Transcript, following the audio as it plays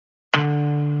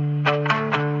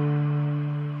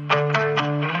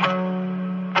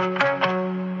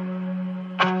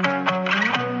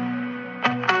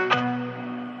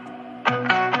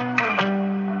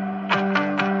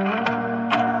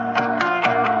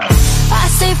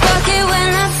say fuck it when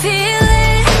I feel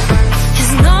it,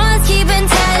 'cause no one's keeping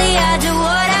tally. I do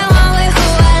what I want with who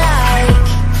I like.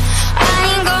 I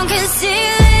ain't gon'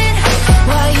 conceal it.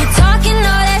 While you talking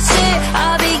all that shit,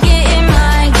 I'll be getting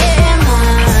mine, getting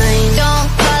mine. Don't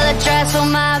apologize for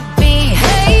my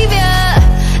behavior.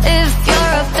 If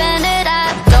you're offended, I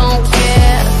don't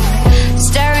care.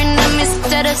 Staring at me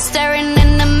instead of staring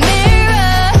in the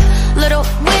mirror. Little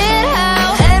weird how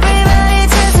everybody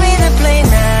tells me to play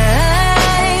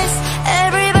nice.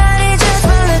 Everybody just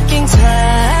for looking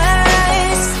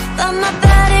twice. But my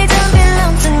body don't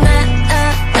belong to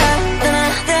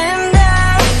them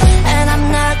now. And I'm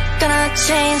not gonna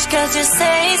change 'cause you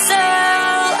say so.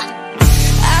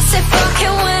 I say fuck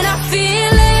it when I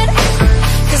feel it,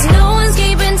 'cause no one's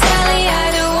keeping tally. I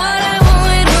do what I want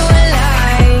with who I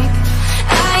like.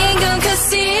 I ain't gonna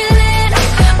conceal it.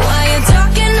 While you're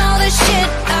talking all this shit,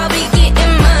 I'll be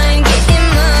getting mine, getting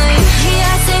mine.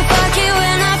 Yeah, I say fuck it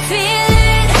when I feel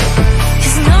it,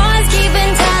 'cause no one's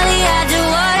keeping tally. I do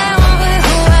what I want with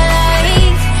who I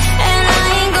like. And I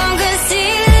ain't gonna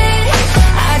conceal it.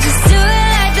 I just do it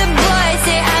like the boys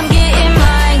say. I'm getting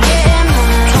mine, getting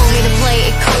mine. Told me to play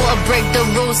it cool or break the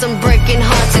rules. I'm breaking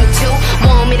hearts in two.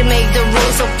 Want me to make the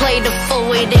rules, so play the fool.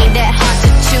 It ain't that hard to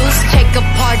choose. Take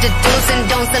apart the do's and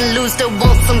don'ts and lose the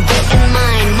wants. I'm getting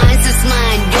mine. Mine's is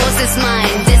mine, yours is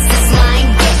mine. This is mine,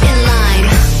 get in line.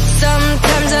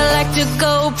 Sometimes I like to go